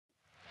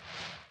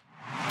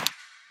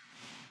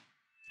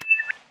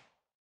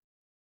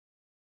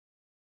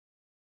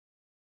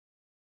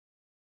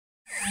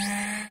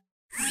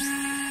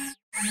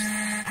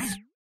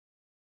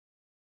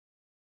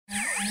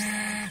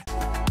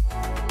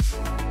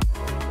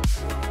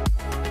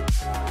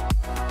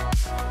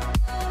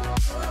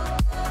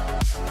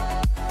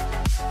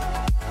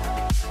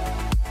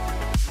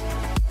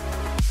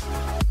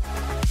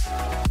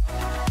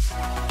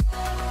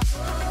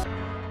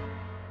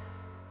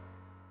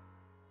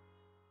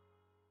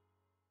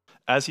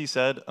As he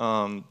said,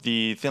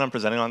 the thing I'm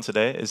presenting on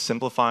today is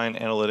simplifying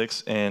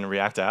analytics in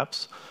React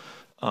apps.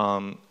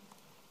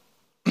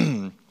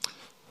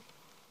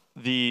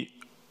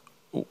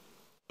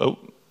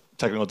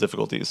 Technical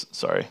difficulties,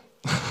 sorry.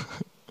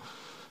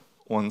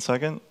 1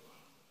 second.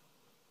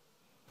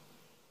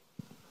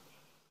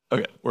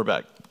 OK, we're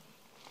back.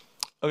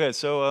 OK,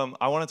 so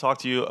I want to talk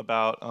to you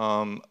about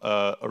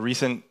a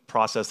recent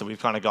process that we've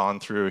kind of gone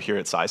through here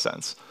at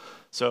Sisense.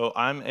 So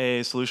I'm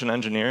a solution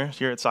engineer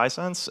here at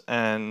Sisense,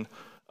 and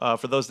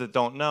for those that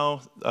don't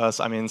know,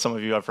 I mean, some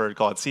of you I've heard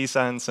call it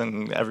C-Sense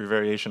and every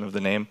variation of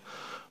the name.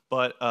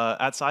 But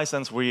at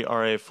Sisense, we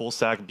are a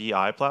full-stack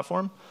BI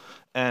platform.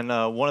 And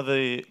one of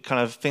the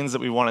kind of things that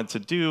we wanted to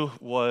do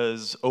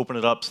was open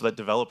it up so that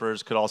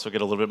developers could also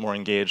get a little bit more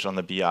engaged on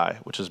the BI,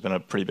 which has been a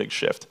pretty big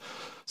shift.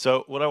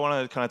 So what I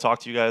want to kind of talk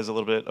to you guys a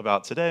little bit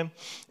about today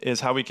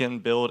is how we can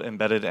build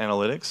embedded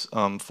analytics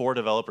for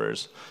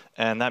developers.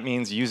 And that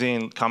means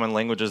using common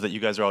languages that you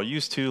guys are all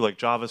used to, like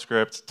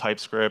JavaScript,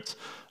 TypeScript,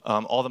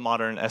 all the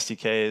modern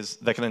SDKs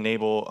that can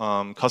enable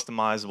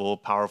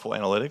customizable, powerful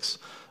analytics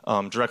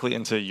directly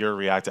into your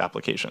React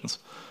applications.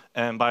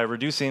 And by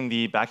reducing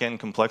the backend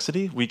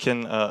complexity, we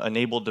can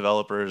enable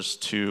developers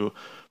to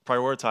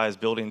prioritize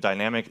building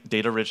dynamic,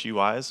 data-rich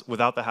UIs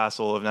without the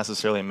hassle of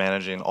necessarily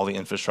managing all the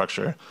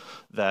infrastructure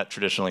that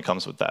traditionally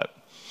comes with that.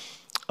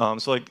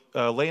 So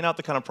laying out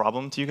the kind of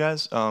problem to you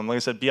guys, like I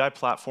said, BI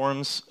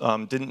platforms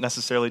didn't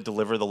necessarily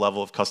deliver the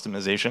level of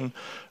customization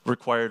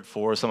required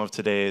for some of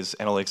today's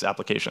analytics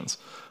applications.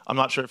 I'm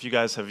not sure if you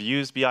guys have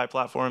used BI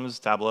platforms,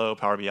 Tableau,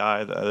 Power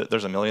BI,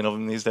 there's a million of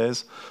them these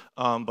days,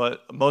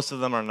 but most of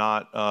them are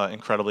not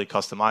incredibly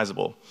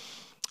customizable.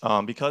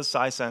 Because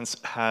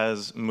Sisense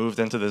has moved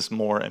into this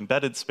more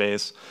embedded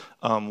space,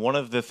 one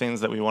of the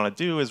things that we want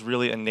to do is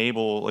really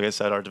enable, like I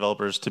said, our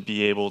developers to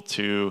be able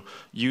to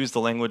use the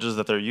languages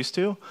that they're used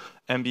to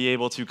and be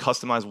able to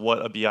customize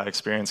what a BI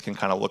experience can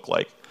kind of look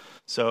like.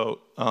 So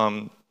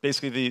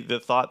basically,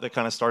 the thought that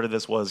kind of started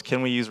this was,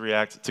 can we use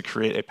React to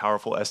create a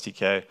powerful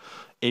SDK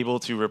able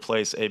to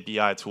replace a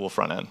BI tool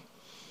front end?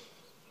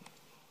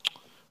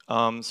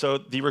 So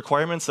the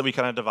requirements that we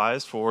kind of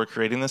devised for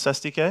creating this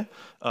SDK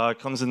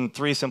comes in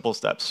 3 simple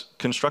steps.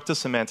 Construct a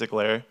semantic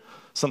layer,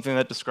 something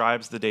that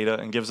describes the data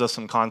and gives us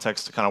some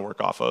context to kind of work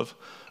off of.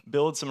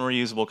 Build some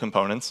reusable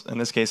components, in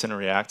this case in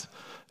React,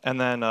 and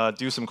then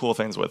do some cool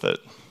things with it.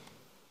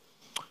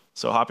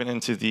 So hopping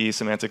into the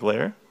semantic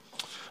layer.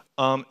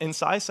 In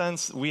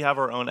Sisense, we have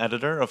our own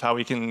editor of how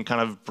we can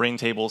kind of bring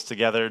tables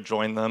together,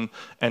 join them,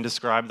 and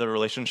describe the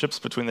relationships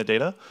between the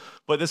data.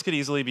 But this could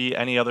easily be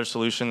any other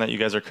solution that you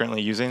guys are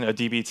currently using, a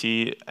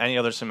DBT, any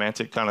other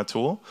semantic kind of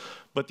tool.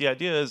 But the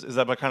idea is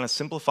that by kind of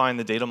simplifying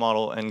the data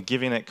model and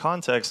giving it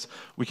context,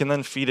 we can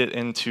then feed it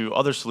into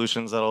other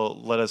solutions that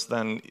will let us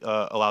then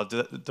allow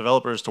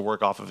developers to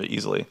work off of it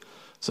easily.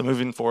 So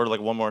moving forward,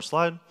 like one more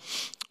slide,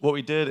 what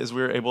we did is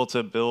we were able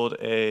to build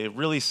a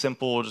really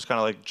simple, just kind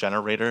of like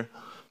generator,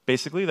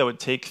 basically, that would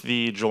take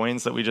the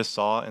joins that we just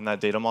saw in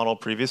that data model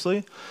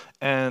previously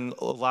and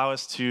allow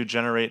us to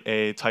generate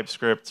a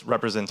TypeScript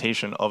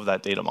representation of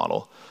that data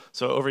model.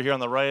 So over here on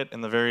the right,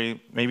 in the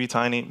very maybe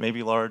tiny,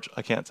 maybe large,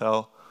 I can't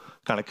tell,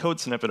 kind of code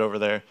snippet over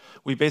there,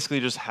 we basically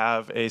just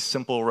have a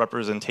simple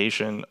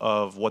representation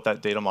of what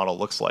that data model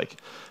looks like.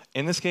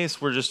 In this case,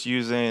 we're just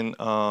using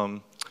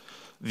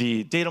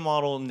the data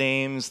model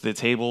names, the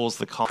tables,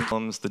 the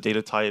columns, the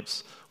data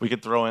types. We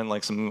could throw in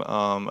like some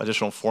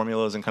additional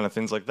formulas and kind of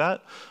things like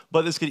that.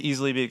 But this could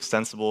easily be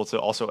extensible to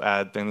also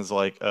add things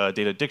like a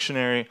data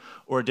dictionary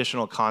or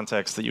additional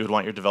context that you would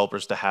want your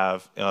developers to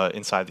have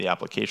inside the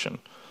application.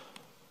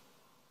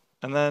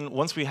 And then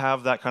once we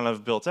have that kind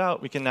of built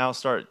out, we can now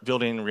start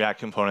building React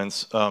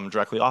components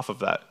directly off of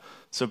that.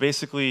 So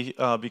basically,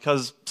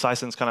 because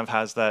Sisense kind of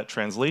has that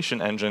translation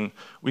engine,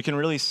 we can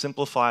really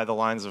simplify the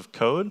lines of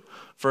code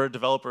for a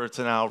developer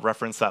to now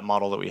reference that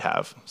model that we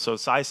have. So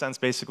Sisense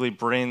basically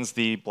brings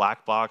the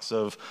black box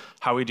of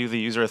how we do the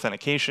user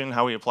authentication,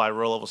 how we apply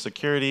row-level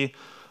security,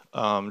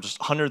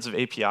 just hundreds of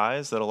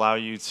APIs that allow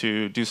you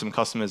to do some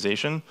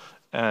customization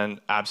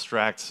and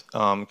abstract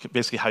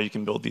basically how you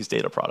can build these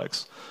data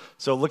products.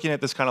 So looking at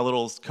this kind of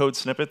little code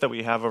snippet that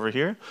we have over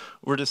here,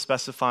 we're just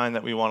specifying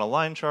that we want a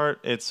line chart.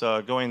 It's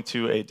going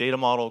to a data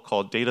model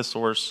called data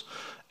source.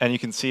 And you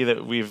can see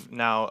that we've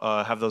now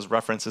have those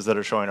references that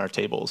are showing our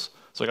tables.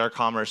 So like our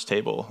commerce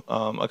table.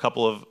 A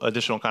couple of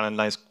additional kind of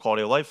nice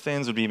quality of life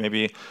things would be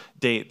maybe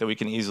date that we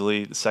can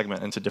easily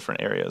segment into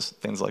different areas,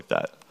 things like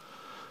that.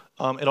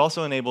 It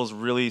also enables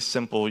really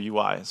simple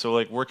UI. So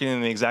like working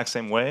in the exact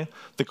same way,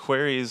 the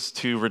queries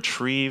to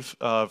retrieve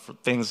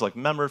things like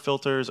member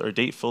filters or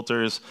date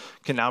filters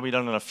can now be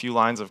done in a few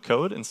lines of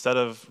code instead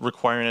of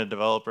requiring a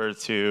developer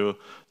to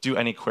do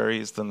any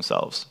queries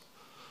themselves.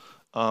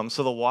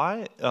 So the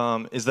why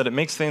is that it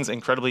makes things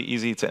incredibly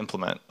easy to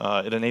implement.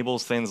 It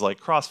enables things like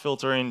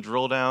cross-filtering,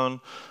 drill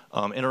down,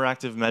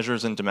 interactive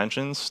measures and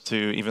dimensions to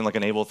even like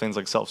enable things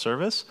like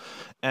self-service.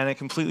 And it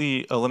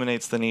completely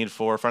eliminates the need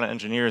for front-end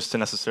engineers to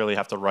necessarily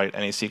have to write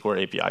any SQL or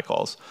API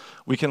calls.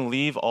 We can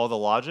leave all the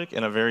logic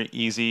in a very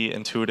easy,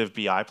 intuitive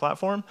BI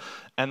platform,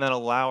 and then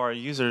allow our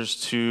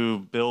users to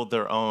build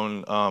their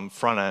own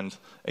front end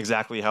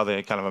exactly how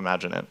they kind of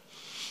imagine it.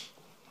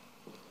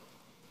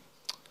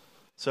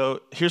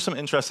 So here's some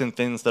interesting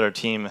things that our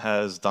team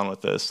has done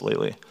with this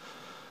lately.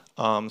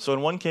 So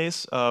in one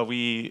case,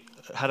 we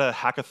had a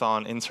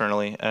hackathon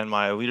internally, and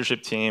my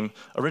leadership team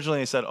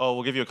originally said, oh,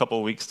 we'll give you a couple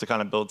of weeks to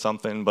kind of build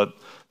something, but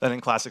then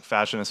in classic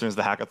fashion, as soon as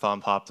the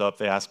hackathon popped up,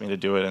 they asked me to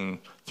do it in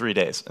 3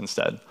 days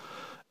instead.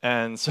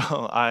 And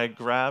so I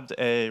grabbed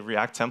a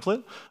React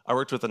template. I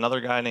worked with another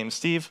guy named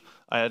Steve.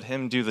 I had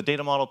him do the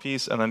data model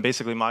piece, and then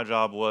basically my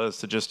job was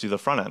to just do the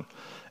front end.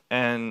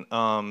 And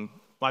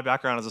my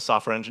background as a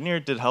software engineer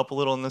did help a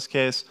little in this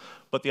case,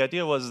 but the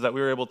idea was that we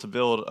were able to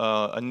build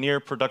a near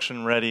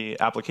production-ready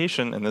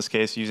application, in this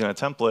case using a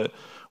template,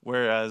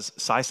 whereas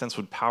Sisense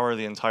would power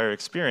the entire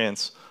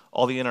experience,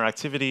 all the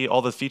interactivity,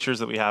 all the features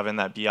that we have in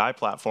that BI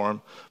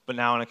platform, but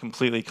now in a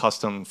completely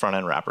custom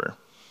front-end wrapper.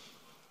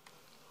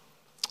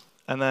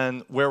 And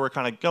then where we're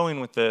kind of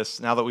going with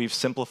this, now that we've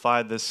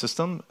simplified this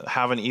system,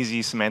 have an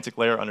easy semantic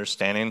layer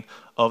understanding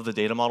of the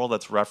data model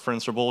that's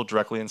referenceable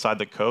directly inside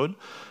the code,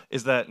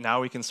 is that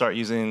now we can start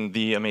using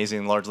the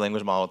amazing large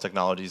language model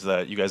technologies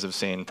that you guys have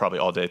seen probably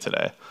all day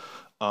today.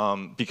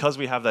 Because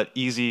we have that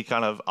easy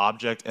kind of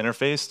object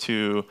interface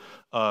to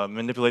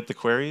manipulate the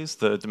queries,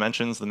 the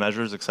dimensions, the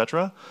measures, et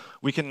cetera,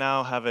 we can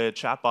now have a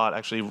chatbot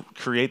actually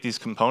create these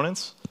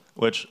components,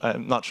 which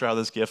I'm not sure how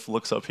this GIF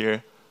looks up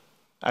here.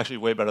 Actually,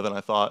 way better than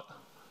I thought.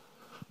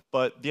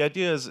 But the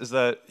idea is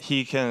that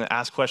he can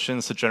ask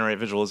questions to generate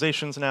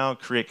visualizations now,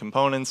 create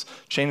components,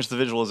 change the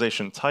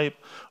visualization type,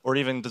 or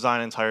even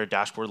design entire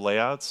dashboard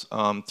layouts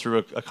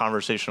through a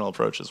conversational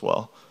approach as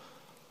well.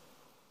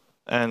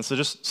 And so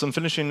just some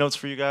finishing notes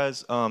for you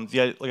guys.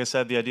 Like I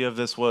said, the idea of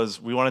this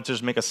was we wanted to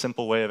just make a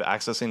simple way of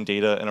accessing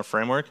data in a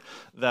framework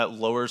that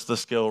lowers the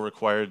skill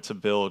required to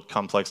build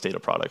complex data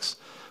products.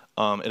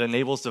 It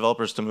enables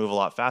developers to move a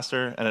lot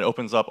faster, and it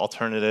opens up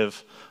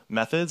alternative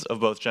methods of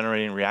both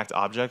generating React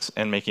objects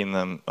and making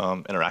them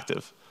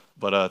interactive.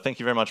 But thank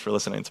you very much for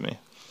listening to me.